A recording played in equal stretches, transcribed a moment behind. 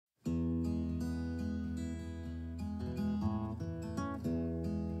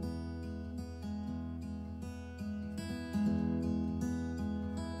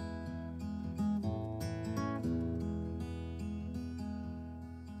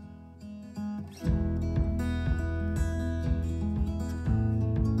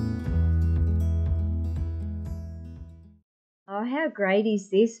Oh, how great is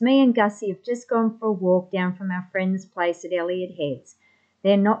this? Me and Gussie have just gone for a walk down from our friend's place at Elliott Heads.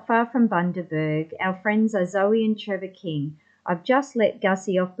 They're not far from Bundaberg. Our friends are Zoe and Trevor King. I've just let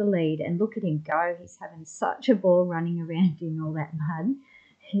Gussie off the lead and look at him go. He's having such a ball running around in all that mud.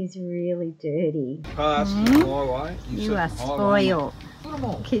 He's really dirty. You are spoiled.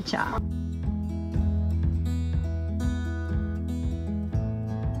 Kitcha.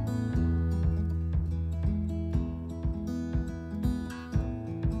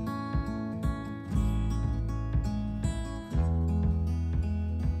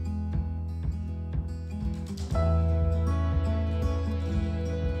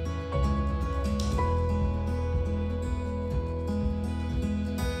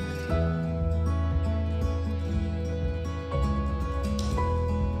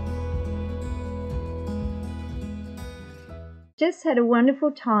 Just had a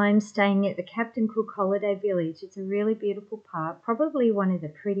wonderful time staying at the Captain Cook Holiday Village. It's a really beautiful park, probably one of the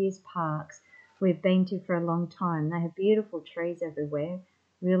prettiest parks we've been to for a long time. They have beautiful trees everywhere,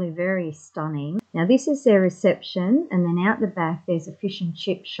 really very stunning. Now this is their reception, and then out the back there's a fish and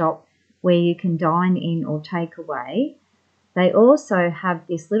chip shop where you can dine in or take away. They also have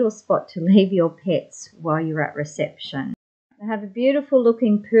this little spot to leave your pets while you're at reception. They have a beautiful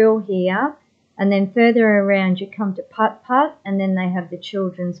looking pool here. And then further around you come to Putt Putt, and then they have the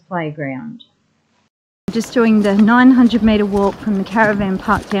children's playground. Just doing the 900-metre walk from the caravan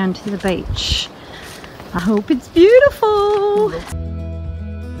park down to the beach. I hope it's beautiful.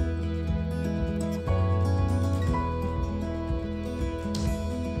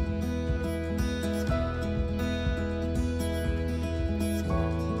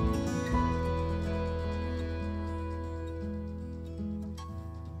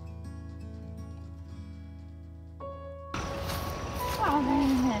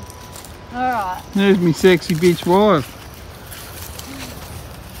 Alright. There's me sexy beach wife.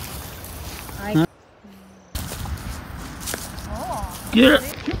 Huh? Oh. Get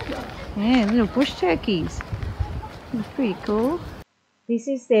it. Yeah, little bush turkeys. It's pretty cool. This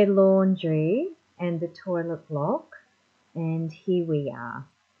is their laundry and the toilet block, and here we are.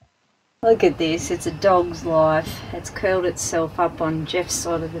 Look at this, it's a dog's life. It's curled itself up on Jeff's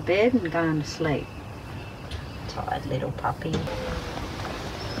side of the bed and going to sleep. Tired little puppy.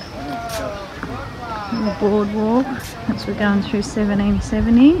 Little boardwalk as we're going through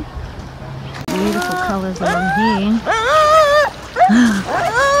 1770. Beautiful colours along here.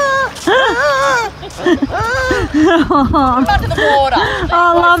 I'm under the water.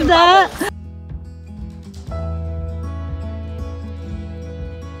 I love that.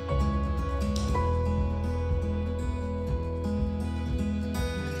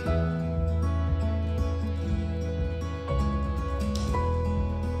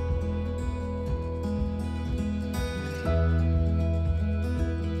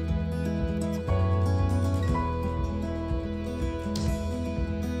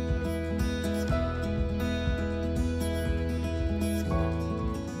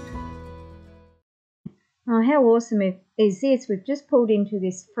 Oh, how awesome is this? We've just pulled into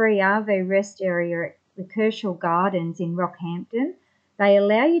this free RV rest area at the Kershaw Gardens in Rockhampton. They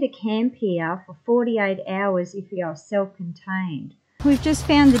allow you to camp here for 48 hours if you are self-contained. We've just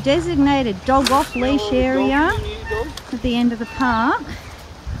found the designated dog off-leash area at the end of the park.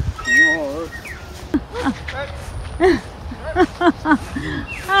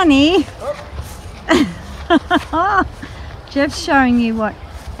 Honey, Jeff's showing you what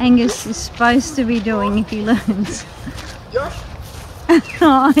Angus is supposed to be doing if he learns.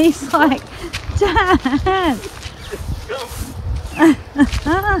 Oh, he's like, Dad!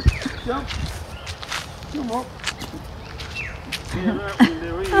 Jump. Come on.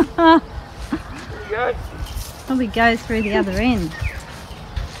 Probably go through the other end.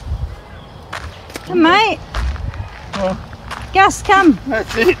 Come, mate. Gus, come.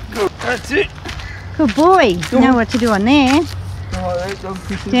 That's it. Good. That's it. Good boy. You know what to do on there.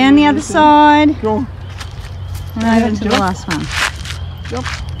 Down the other side. Go on. And over to the last one. Jump.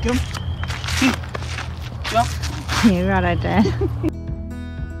 Jump. Jump. Yeah, righto, Dad.